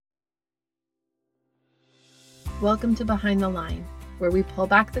Welcome to Behind the Line, where we pull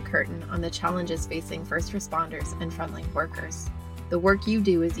back the curtain on the challenges facing first responders and frontline workers. The work you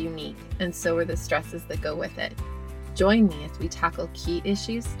do is unique, and so are the stresses that go with it. Join me as we tackle key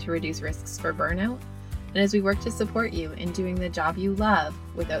issues to reduce risks for burnout, and as we work to support you in doing the job you love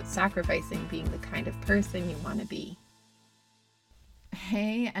without sacrificing being the kind of person you want to be.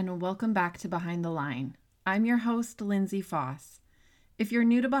 Hey, and welcome back to Behind the Line. I'm your host, Lindsay Foss. If you're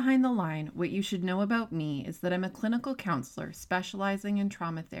new to Behind the Line, what you should know about me is that I'm a clinical counselor specializing in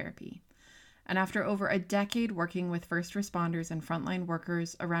trauma therapy. And after over a decade working with first responders and frontline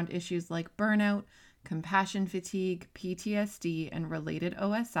workers around issues like burnout, compassion fatigue, PTSD, and related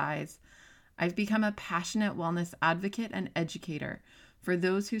OSIs, I've become a passionate wellness advocate and educator for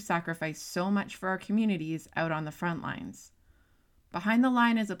those who sacrifice so much for our communities out on the front lines. Behind the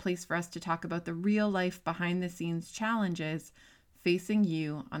Line is a place for us to talk about the real life behind the scenes challenges facing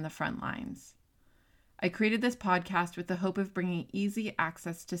you on the front lines. I created this podcast with the hope of bringing easy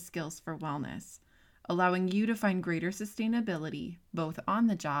access to skills for wellness, allowing you to find greater sustainability both on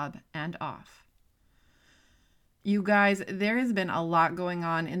the job and off. You guys, there has been a lot going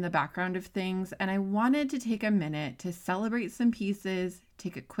on in the background of things, and I wanted to take a minute to celebrate some pieces,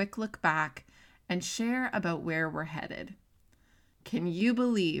 take a quick look back, and share about where we're headed. Can you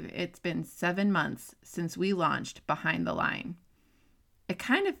believe it's been 7 months since we launched Behind the Line? It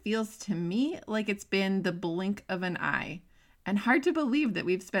kind of feels to me like it's been the blink of an eye, and hard to believe that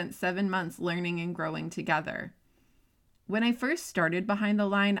we've spent 7 months learning and growing together. When I first started Behind the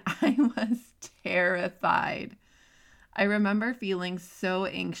Line, I was terrified. I remember feeling so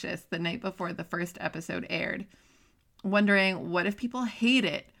anxious the night before the first episode aired, wondering what if people hate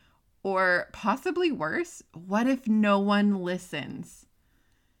it, or possibly worse, what if no one listens?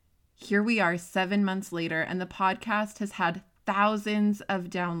 Here we are 7 months later, and the podcast has had thousands of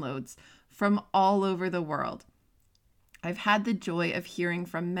downloads from all over the world. I've had the joy of hearing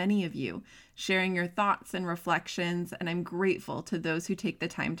from many of you, sharing your thoughts and reflections, and I'm grateful to those who take the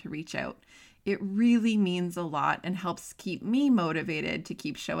time to reach out. It really means a lot and helps keep me motivated to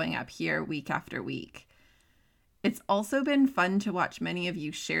keep showing up here week after week. It's also been fun to watch many of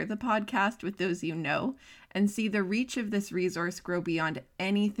you share the podcast with those you know and see the reach of this resource grow beyond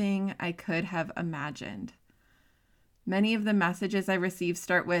anything I could have imagined. Many of the messages I receive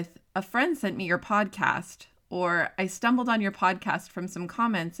start with, "A friend sent me your podcast," or "I stumbled on your podcast from some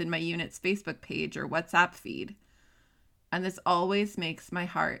comments in my unit's Facebook page or WhatsApp feed." And this always makes my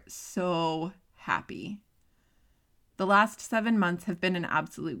heart so happy. The last 7 months have been an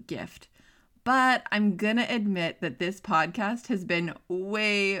absolute gift, but I'm gonna admit that this podcast has been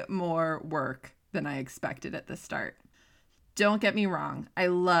way more work than I expected at the start. Don't get me wrong, I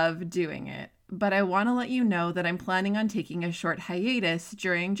love doing it. But I want to let you know that I'm planning on taking a short hiatus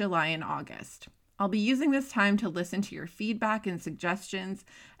during July and August. I'll be using this time to listen to your feedback and suggestions,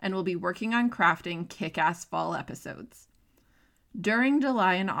 and we'll be working on crafting kick-ass fall episodes. During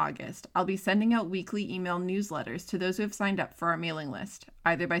July and August, I'll be sending out weekly email newsletters to those who have signed up for our mailing list,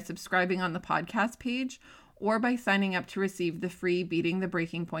 either by subscribing on the podcast page or by signing up to receive the free Beating the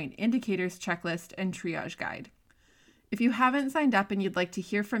Breaking Point Indicators Checklist and Triage Guide. If you haven't signed up and you'd like to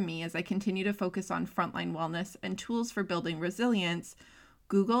hear from me as I continue to focus on frontline wellness and tools for building resilience,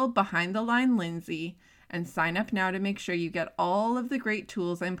 Google Behind the Line Lindsay and sign up now to make sure you get all of the great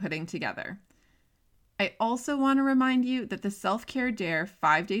tools I'm putting together. I also want to remind you that the Self-Care Dare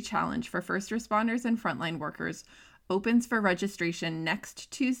 5-day challenge for first responders and frontline workers opens for registration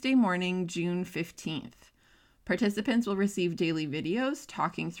next Tuesday morning, June 15th. Participants will receive daily videos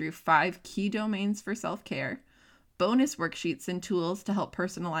talking through 5 key domains for self-care, bonus worksheets and tools to help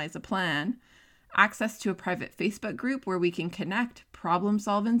personalize a plan, access to a private Facebook group where we can connect, problem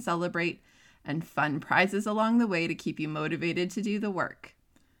solve, and celebrate, and fun prizes along the way to keep you motivated to do the work.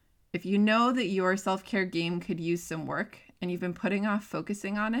 If you know that your self-care game could use some work and you've been putting off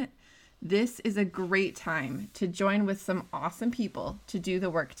focusing on it, this is a great time to join with some awesome people to do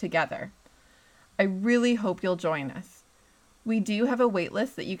the work together. I really hope you'll join us. We do have a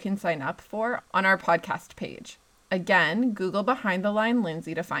waitlist that you can sign up for on our podcast page. Again, Google Behind the Line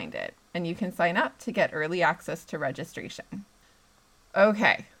Lindsay to find it, and you can sign up to get early access to registration.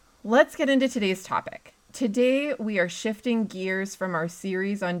 Okay, let's get into today's topic. Today, we are shifting gears from our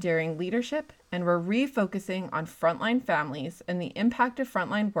series on daring leadership, and we're refocusing on frontline families and the impact of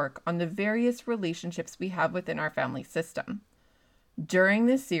frontline work on the various relationships we have within our family system. During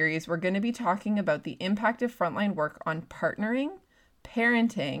this series, we're going to be talking about the impact of frontline work on partnering,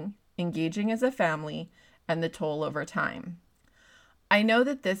 parenting, engaging as a family, and the toll over time. I know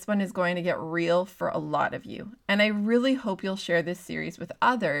that this one is going to get real for a lot of you, and I really hope you'll share this series with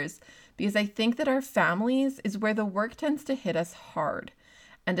others because I think that our families is where the work tends to hit us hard.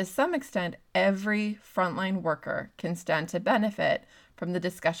 And to some extent, every frontline worker can stand to benefit from the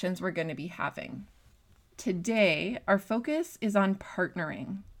discussions we're going to be having. Today, our focus is on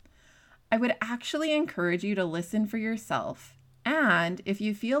partnering. I would actually encourage you to listen for yourself, and if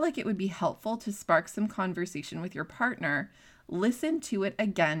you feel like it would be helpful to spark some conversation with your partner, listen to it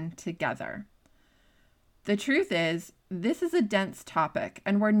again together. The truth is, this is a dense topic,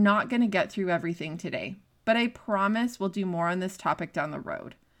 and we're not going to get through everything today, but I promise we'll do more on this topic down the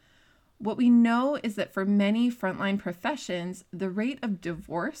road. What we know is that for many frontline professions, the rate of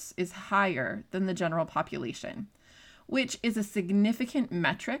divorce is higher than the general population, which is a significant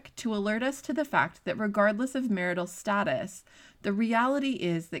metric to alert us to the fact that regardless of marital status, the reality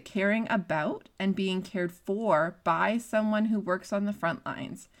is that caring about and being cared for by someone who works on the front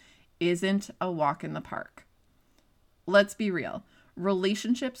lines isn't a walk in the park. Let's be real.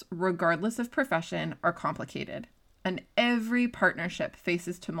 Relationships, regardless of profession, are complicated, and every partnership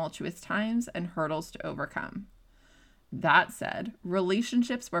faces tumultuous times and hurdles to overcome. That said,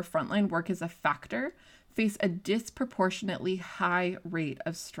 relationships where frontline work is a factor face a disproportionately high rate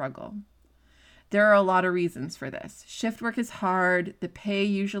of struggle. There are a lot of reasons for this. Shift work is hard, the pay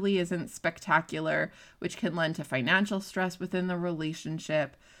usually isn't spectacular, which can lend to financial stress within the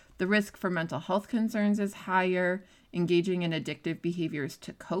relationship. The risk for mental health concerns is higher. Engaging in addictive behaviors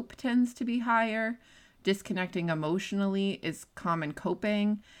to cope tends to be higher. Disconnecting emotionally is common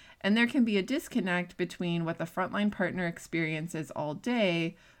coping. And there can be a disconnect between what the frontline partner experiences all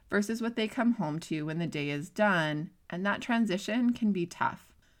day versus what they come home to when the day is done. And that transition can be tough.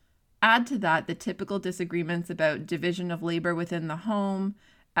 Add to that the typical disagreements about division of labor within the home,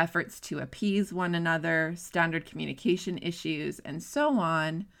 efforts to appease one another, standard communication issues, and so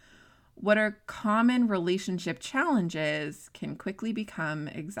on. What are common relationship challenges can quickly become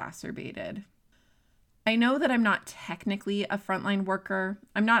exacerbated. I know that I'm not technically a frontline worker.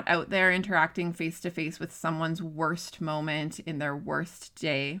 I'm not out there interacting face-to-face with someone's worst moment in their worst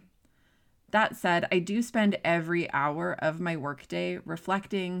day. That said, I do spend every hour of my workday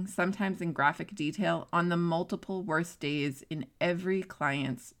reflecting, sometimes in graphic detail, on the multiple worst days in every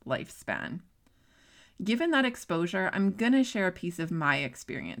client's lifespan. Given that exposure, I'm going to share a piece of my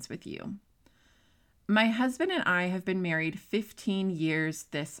experience with you. My husband and I have been married 15 years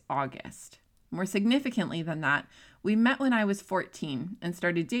this August. More significantly than that, we met when I was 14 and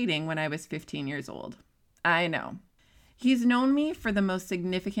started dating when I was 15 years old. I know. He's known me for the most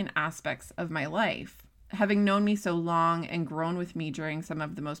significant aspects of my life. Having known me so long and grown with me during some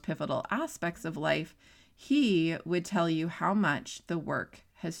of the most pivotal aspects of life, he would tell you how much the work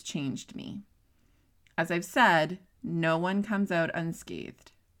has changed me. As I've said, no one comes out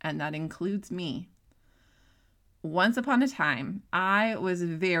unscathed, and that includes me. Once upon a time, I was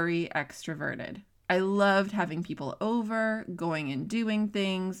very extroverted. I loved having people over, going and doing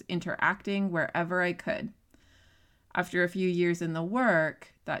things, interacting wherever I could. After a few years in the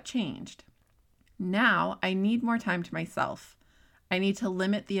work, that changed. Now I need more time to myself. I need to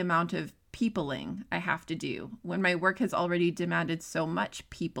limit the amount of peopling I have to do when my work has already demanded so much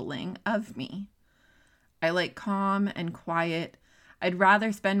peopling of me. I like calm and quiet. I'd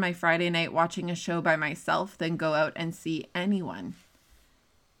rather spend my Friday night watching a show by myself than go out and see anyone.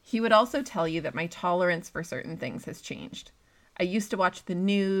 He would also tell you that my tolerance for certain things has changed. I used to watch the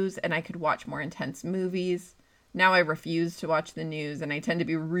news and I could watch more intense movies. Now I refuse to watch the news and I tend to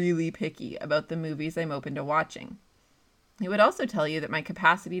be really picky about the movies I'm open to watching. He would also tell you that my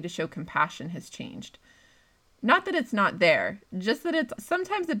capacity to show compassion has changed. Not that it's not there, just that it's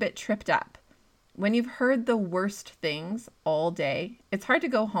sometimes a bit tripped up. When you've heard the worst things all day, it's hard to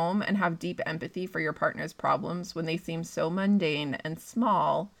go home and have deep empathy for your partner's problems when they seem so mundane and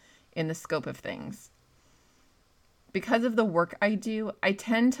small in the scope of things. Because of the work I do, I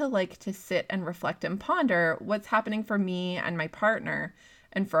tend to like to sit and reflect and ponder what's happening for me and my partner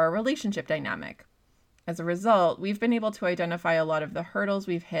and for our relationship dynamic. As a result, we've been able to identify a lot of the hurdles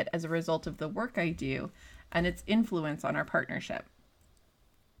we've hit as a result of the work I do and its influence on our partnership.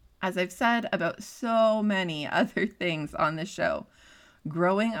 As I've said about so many other things on the show,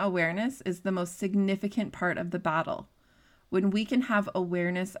 growing awareness is the most significant part of the battle. When we can have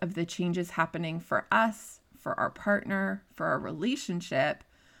awareness of the changes happening for us, for our partner, for our relationship,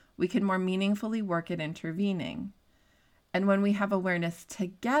 we can more meaningfully work at intervening. And when we have awareness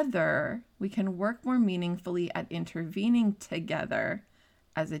together, we can work more meaningfully at intervening together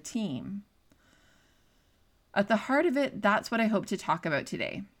as a team. At the heart of it, that's what I hope to talk about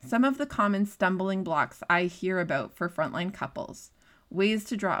today. Some of the common stumbling blocks I hear about for frontline couples. ways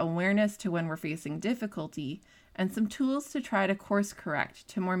to draw awareness to when we're facing difficulty, and some tools to try to course correct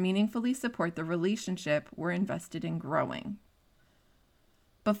to more meaningfully support the relationship we're invested in growing.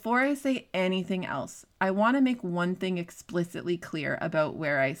 Before I say anything else, I want to make one thing explicitly clear about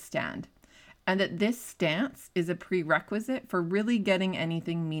where I stand, and that this stance is a prerequisite for really getting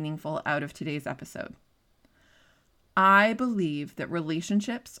anything meaningful out of today's episode. I believe that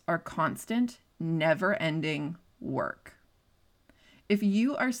relationships are constant, never-ending work. If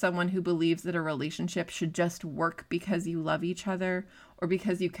you are someone who believes that a relationship should just work because you love each other or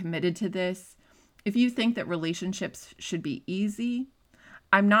because you committed to this, if you think that relationships should be easy,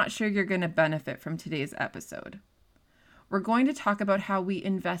 I'm not sure you're going to benefit from today's episode. We're going to talk about how we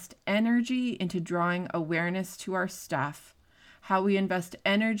invest energy into drawing awareness to our stuff, how we invest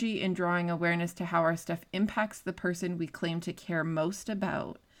energy in drawing awareness to how our stuff impacts the person we claim to care most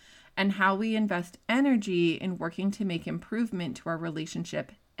about, and how we invest energy in working to make improvement to our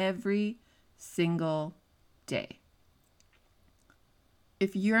relationship every single day.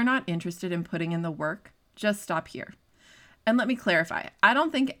 If you're not interested in putting in the work, just stop here. And let me clarify, I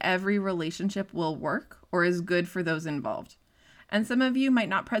don't think every relationship will work or is good for those involved. And some of you might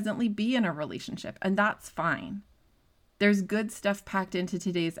not presently be in a relationship, and that's fine. There's good stuff packed into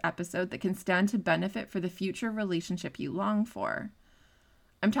today's episode that can stand to benefit for the future relationship you long for.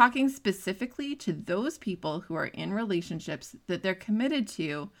 I'm talking specifically to those people who are in relationships that they're committed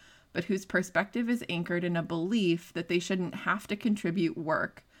to, but whose perspective is anchored in a belief that they shouldn't have to contribute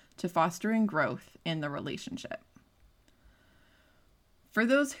work to fostering growth in the relationship. For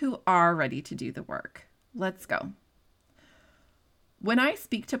those who are ready to do the work, let's go. When I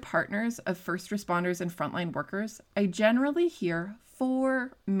speak to partners of first responders and frontline workers, I generally hear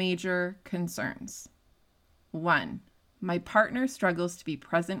 4 major concerns. 1, my partner struggles to be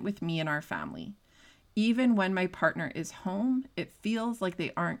present with me and our family. Even when my partner is home, it feels like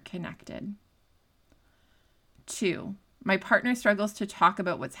they aren't connected. 2, my partner struggles to talk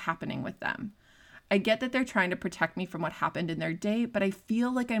about what's happening with them. I get that they're trying to protect me from what happened in their day, but I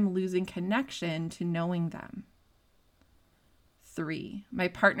feel like I'm losing connection to knowing them. 3, my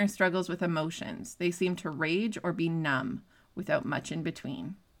partner struggles with emotions. They seem to rage or be numb without much in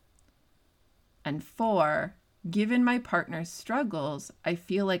between. And 4, given my partner's struggles, I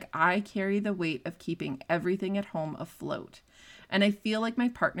feel like I carry the weight of keeping everything at home afloat. And I feel like my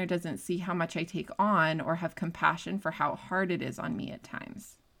partner doesn't see how much I take on or have compassion for how hard it is on me at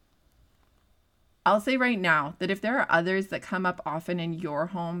times. I'll say right now that if there are others that come up often in your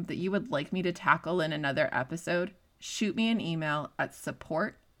home that you would like me to tackle in another episode, shoot me an email at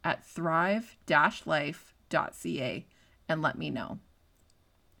support@thrive-life.ca and let me know.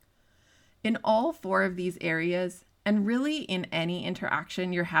 In all 4 of these areas, and really in any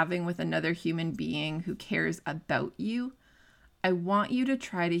interaction you're having with another human being who cares about you, I want you to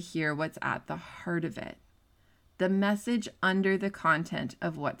try to hear what's at the heart of it, the message under the content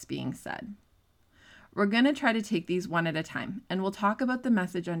of what's being said. We're going to try to take these one at a time, and we'll talk about the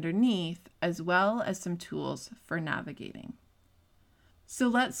message underneath as well as some tools for navigating. So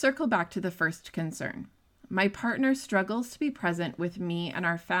let's circle back to the first concern. My partner struggles to be present with me and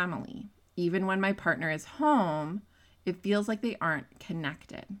our family. Even when my partner is home, it feels like they aren't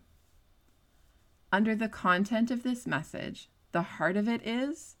connected. Under the content of this message, the heart of it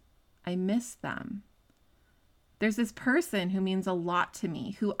is, I miss them. There's this person who means a lot to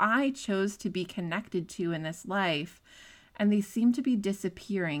me, who I chose to be connected to in this life, and they seem to be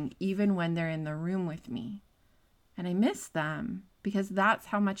disappearing even when they're in the room with me. And I miss them because that's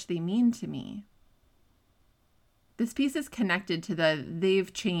how much they mean to me. This piece is connected to the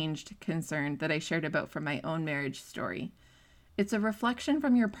they've changed concern that I shared about from my own marriage story. It's a reflection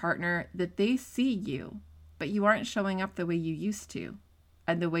from your partner that they see you, but you aren't showing up the way you used to,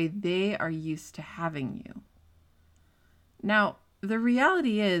 and the way they are used to having you. Now, the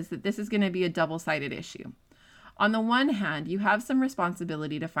reality is that this is going to be a double-sided issue. On the one hand, you have some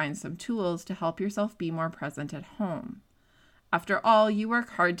responsibility to find some tools to help yourself be more present at home. After all, you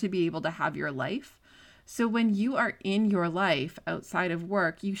work hard to be able to have your life. So when you are in your life outside of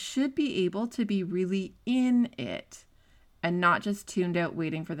work, you should be able to be really in it and not just tuned out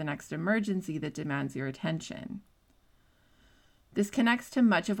waiting for the next emergency that demands your attention. This connects to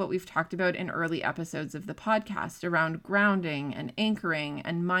much of what we've talked about in early episodes of the podcast around grounding and anchoring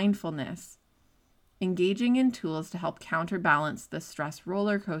and mindfulness. Engaging in tools to help counterbalance the stress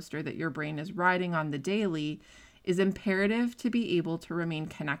roller coaster that your brain is riding on the daily is imperative to be able to remain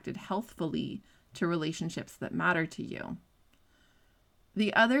connected healthfully to relationships that matter to you.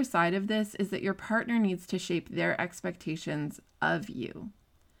 The other side of this is that your partner needs to shape their expectations of you.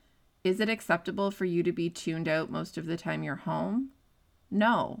 Is it acceptable for you to be tuned out most of the time you're home?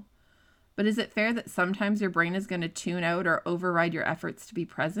 No. But is it fair that sometimes your brain is going to tune out or override your efforts to be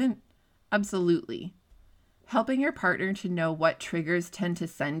present? Absolutely. Helping your partner to know what triggers tend to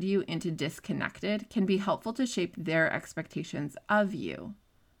send you into disconnected can be helpful to shape their expectations of you.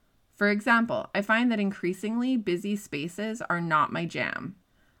 For example, I find that increasingly busy spaces are not my jam.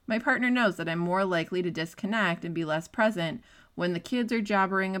 My partner knows that I'm more likely to disconnect and be less present when the kids are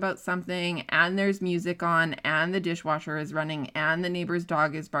jabbering about something and there's music on and the dishwasher is running and the neighbor's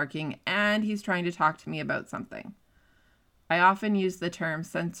dog is barking and he's trying to talk to me about something. I often use the term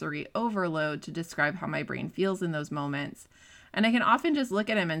sensory overload to describe how my brain feels in those moments, and I can often just look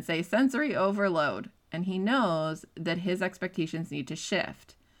at him and say sensory overload, and he knows that his expectations need to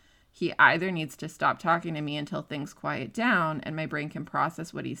shift. He either needs to stop talking to me until things quiet down and my brain can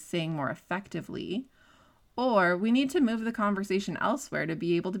process what he's saying more effectively, or we need to move the conversation elsewhere to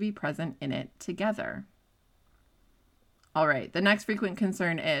be able to be present in it together. All right, the next frequent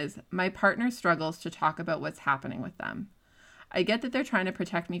concern is my partner struggles to talk about what's happening with them. I get that they're trying to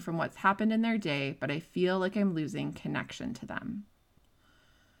protect me from what's happened in their day, but I feel like I'm losing connection to them.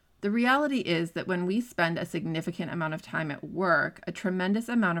 The reality is that when we spend a significant amount of time at work, a tremendous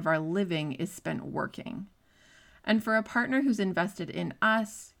amount of our living is spent working. And for a partner who's invested in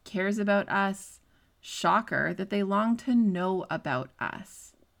us, cares about us, shocker that they long to know about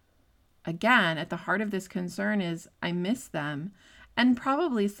us. Again, at the heart of this concern is I miss them, and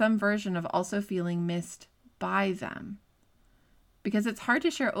probably some version of also feeling missed by them. Because it's hard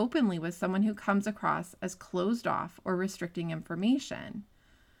to share openly with someone who comes across as closed off or restricting information.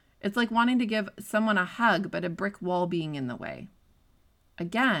 It's like wanting to give someone a hug, but a brick wall being in the way.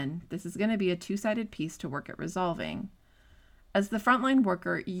 Again, this is going to be a two-sided piece to work at resolving. As the frontline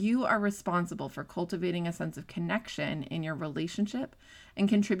worker, you are responsible for cultivating a sense of connection in your relationship and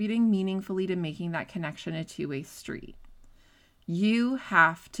contributing meaningfully to making that connection a two-way street. You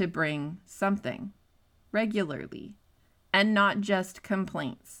have to bring something regularly and not just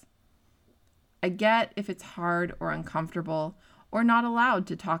complaints. I get if it's hard or uncomfortable or not allowed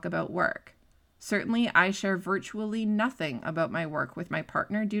to talk about work. Certainly, I share virtually nothing about my work with my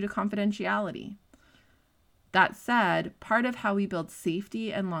partner due to confidentiality. That said, part of how we build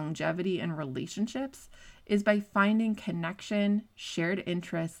safety and longevity in relationships is by finding connection, shared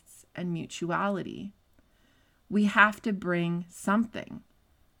interests, and mutuality. We have to bring something.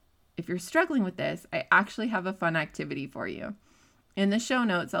 If you're struggling with this, I actually have a fun activity for you. In the show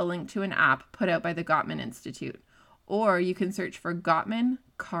notes, I'll link to an app put out by the Gottman Institute, or you can search for Gottman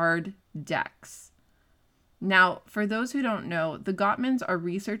Card Decks. Now, for those who don't know, the Gottmans are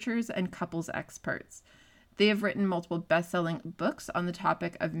researchers and couples experts. They have written multiple best-selling books on the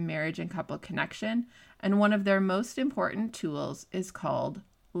topic of marriage and couple connection, and one of their most important tools is called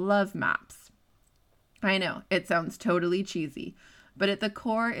Love Maps. I know, it sounds totally cheesy, but at the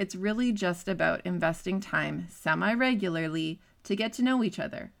core, it's really just about investing time semi-regularly to get to know each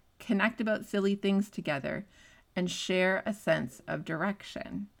other, connect about silly things together, and share a sense of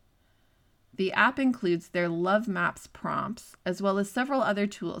direction. The app includes their Love Maps prompts, as well as several other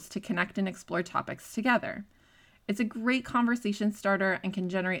tools to connect and explore topics together. It's a great conversation starter and can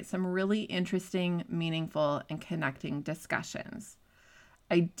generate some really interesting, meaningful, and connecting discussions.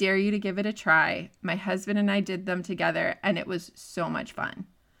 I dare you to give it a try. My husband and I did them together, and it was so much fun.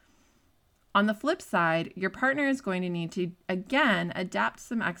 On the flip side, your partner is going to need to, again, adapt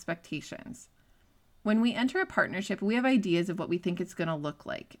some expectations. When we enter a partnership, we have ideas of what we think it's going to look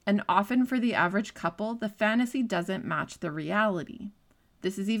like, and often for the average couple, the fantasy doesn't match the reality.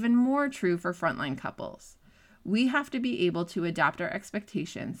 This is even more true for frontline couples. We have to be able to adapt our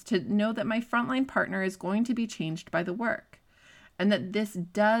expectations to know that my frontline partner is going to be changed by the work, and that this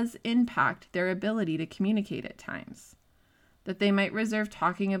does impact their ability to communicate at times. That they might reserve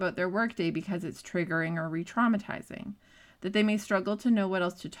talking about their workday because it's triggering or re-traumatizing. That they may struggle to know what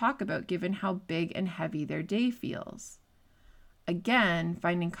else to talk about given how big and heavy their day feels. Again,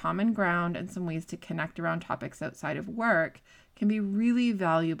 finding common ground and some ways to connect around topics outside of work can be really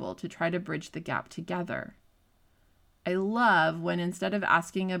valuable to try to bridge the gap together. I love when instead of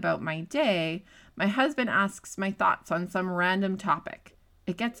asking about my day, my husband asks my thoughts on some random topic.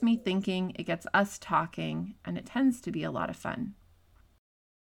 It gets me thinking, it gets us talking, and it tends to be a lot of fun.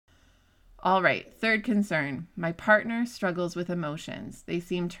 All right, third concern. My partner struggles with emotions. They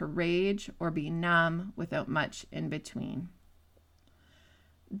seem to rage or be numb without much in between.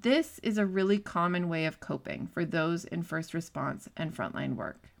 This is a really common way of coping for those in first response and frontline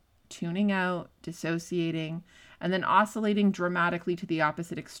work. Tuning out, dissociating, and then oscillating dramatically to the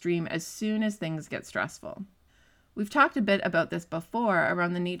opposite extreme as soon as things get stressful. We've talked a bit about this before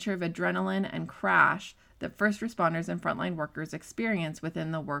around the nature of adrenaline and crash that first responders and frontline workers experience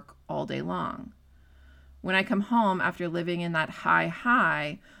within the work all day long. When I come home after living in that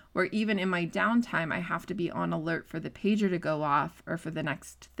high, where even in my downtime I have to be on alert for the pager to go off or for the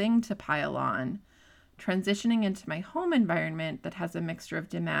next thing to pile on, transitioning into my home environment that has a mixture of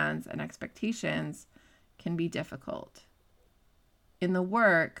demands and expectations can be difficult. In the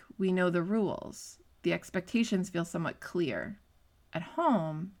work, we know the rules. The expectations feel somewhat clear. At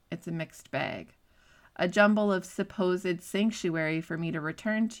home, it's a mixed bag. A jumble of supposed sanctuary for me to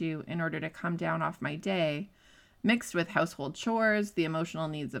return to in order to come down off my day, mixed with household chores, the emotional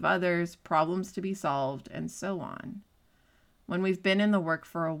needs of others, problems to be solved, and so on. When we've been in the work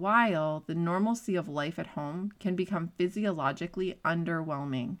for a while, the normalcy of life at home can become physiologically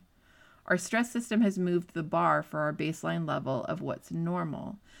underwhelming. Our stress system has moved the bar for our baseline level of what's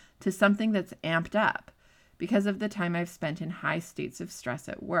normal to something that's amped up because of the time I've spent in high states of stress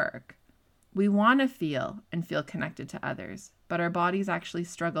at work. We want to feel connected to others, but our bodies actually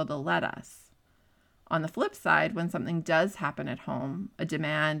struggle to let us. On the flip side, when something does happen at home, a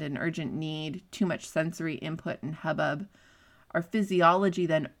demand, an urgent need, too much sensory input and hubbub, our physiology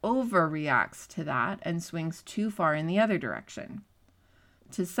then overreacts to that and swings too far in the other direction.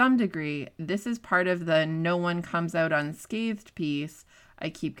 To some degree, this is part of the no one comes out unscathed piece I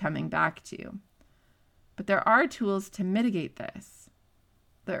keep coming back to. But there are tools to mitigate this.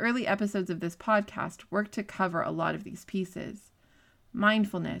 The early episodes of this podcast work to cover a lot of these pieces.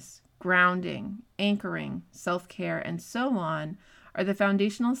 Mindfulness, grounding, anchoring, self-care, and so on are the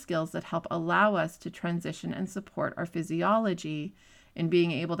foundational skills that help allow us to transition and support our physiology in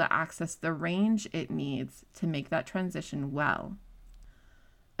being able to access the range it needs to make that transition well.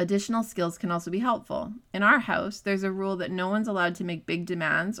 Additional skills can also be helpful. In our house, there's a rule that no one's allowed to make big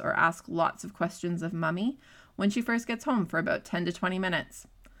demands or ask lots of questions of Mummy when she first gets home for about 10 to 20 minutes.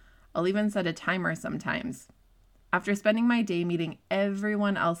 I'll even set a timer sometimes. After spending my day meeting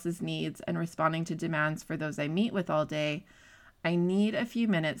everyone else's needs and responding to demands for those I meet with all day, I need a few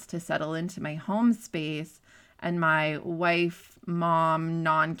minutes to settle into my home space and my wife, mom,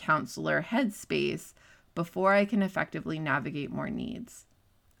 non-counselor headspace before I can effectively navigate more needs.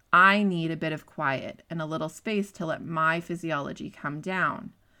 I need a bit of quiet and a little space to let my physiology come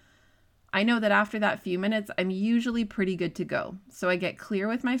down. I know that after that few minutes, I'm usually pretty good to go. So I get clear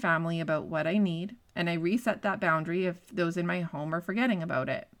with my family about what I need, and I reset that boundary if those in my home are forgetting about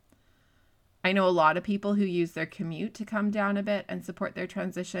it. I know a lot of people who use their commute to come down a bit and support their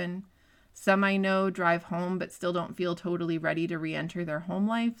transition. Some I know drive home but still don't feel totally ready to re-enter their home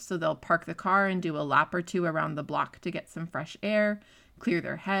life, so they'll park the car and do a lap or two around the block to get some fresh air, clear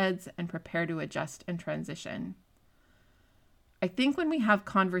their heads, and prepare to adjust and transition. I think when we have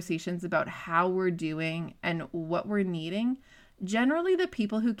conversations about how we're doing and what we're needing, generally the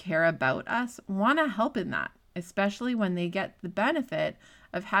people who care about us want to help in that, especially when they get the benefit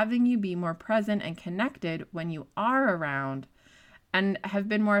of having you be more present and connected when you are around and have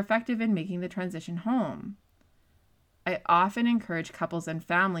been more effective in making the transition home. I often encourage couples and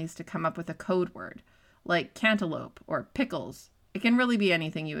families to come up with a code word, like cantaloupe or pickles. It can really be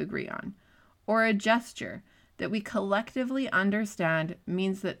anything you agree on. Or a gesture that we collectively understand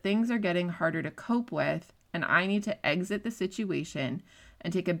means that things are getting harder to cope with and I need to exit the situation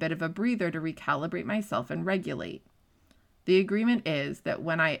and take a bit of a breather to recalibrate myself and regulate. The agreement is that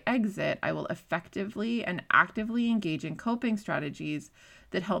when I exit, I will effectively and actively engage in coping strategies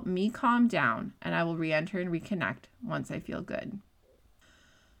that help me calm down, and I will re-enter and reconnect once I feel good.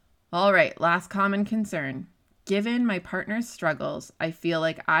 All right, last common concern. Given my partner's struggles, I feel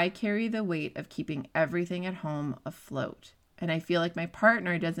like I carry the weight of keeping everything at home afloat, and I feel like my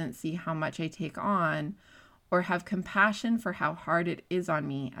partner doesn't see how much I take on or have compassion for how hard it is on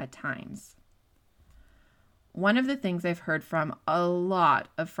me at times. One of the things I've heard from a lot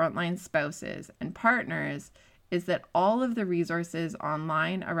of frontline spouses and partners is that all of the resources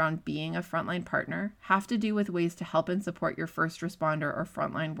online around being a frontline partner have to do with ways to help and support your first responder or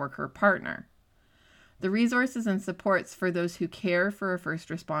frontline worker partner. The resources and supports for those who care for a first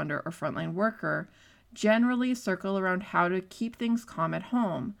responder or frontline worker generally circle around how to keep things calm at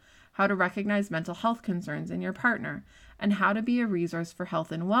home, how to recognize mental health concerns in your partner, and how to be a resource for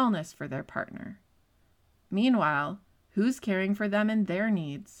health and wellness for their partner. Meanwhile, who's caring for them and their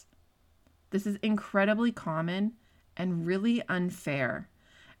needs? This is incredibly common and really unfair.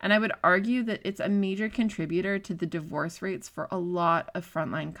 And I would argue that it's a major contributor to the divorce rates for a lot of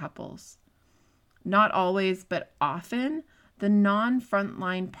frontline couples. Not always, but often, the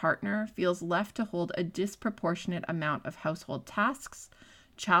non-frontline partner feels left to hold a disproportionate amount of household tasks,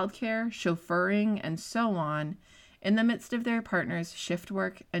 childcare, chauffeuring, and so on, in the midst of their partner's shift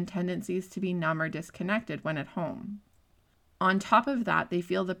work and tendencies to be numb or disconnected when at home. On top of that, they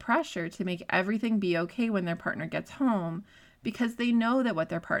feel the pressure to make everything be okay when their partner gets home because they know that what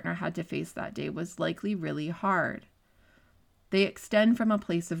their partner had to face that day was likely really hard. They extend from a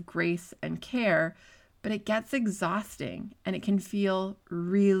place of grace and care, but it gets exhausting and it can feel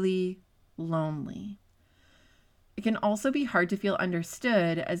really lonely. It can also be hard to feel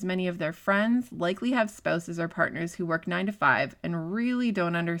understood, as many of their friends likely have spouses or partners who work 9 to 5 and really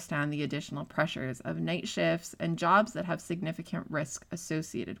don't understand the additional pressures of night shifts and jobs that have significant risk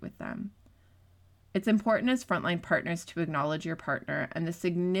associated with them. It's important as frontline partners to acknowledge your partner and the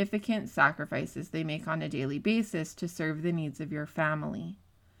significant sacrifices they make on a daily basis to serve the needs of your family.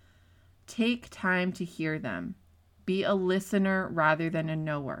 Take time to hear them. Be a listener rather than a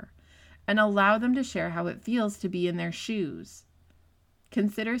knower, and allow them to share how it feels to be in their shoes.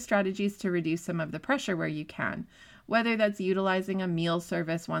 Consider strategies to reduce some of the pressure where you can, whether that's utilizing a meal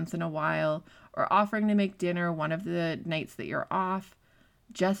service once in a while or offering to make dinner one of the nights that you're off.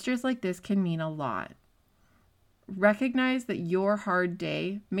 Gestures like this can mean a lot. Recognize that your hard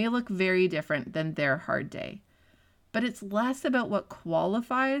day may look very different than their hard day, but it's less about what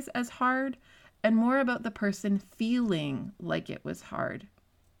qualifies as hard and more about the person feeling like it was hard.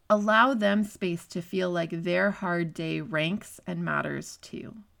 Allow them space to feel like their hard day ranks and matters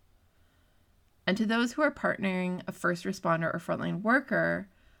too. And to those who are partnering a first responder or frontline worker,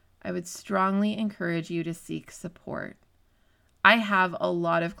 I would strongly encourage you to seek support. I have a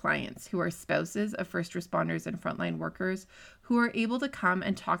lot of clients who are spouses of first responders and frontline workers who are able to come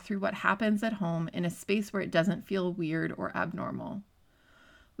and talk through what happens at home in a space where it doesn't feel weird or abnormal.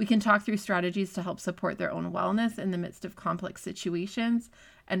 We can talk through strategies to help support their own wellness in the midst of complex situations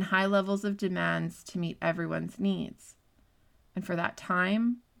and high levels of demands to meet everyone's needs. And for that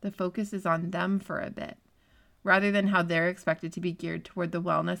time, the focus is on them for a bit, rather than how they're expected to be geared toward the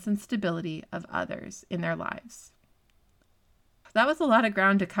wellness and stability of others in their lives. That was a lot of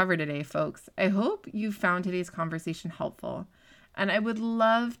ground to cover today, folks. I hope you found today's conversation helpful, and I would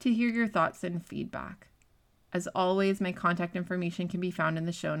love to hear your thoughts and feedback. As always, my contact information can be found in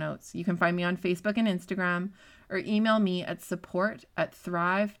the show notes. You can find me on Facebook and Instagram, or email me at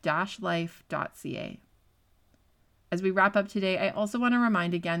support@thrive-life.ca. As we wrap up today, I also want to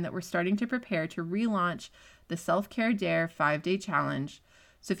remind again that we're starting to prepare to relaunch the Self-Care Dare 5-Day Challenge.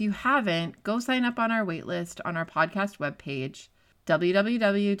 So if you haven't, go sign up on our waitlist on our podcast webpage,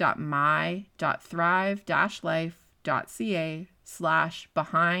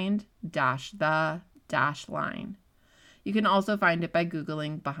 www.my.thrive-life.ca/behind-the-line. You can also find it by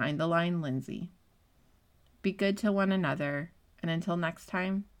Googling Behind the Line Lindsay. Be good to one another, and until next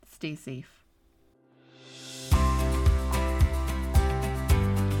time, stay safe.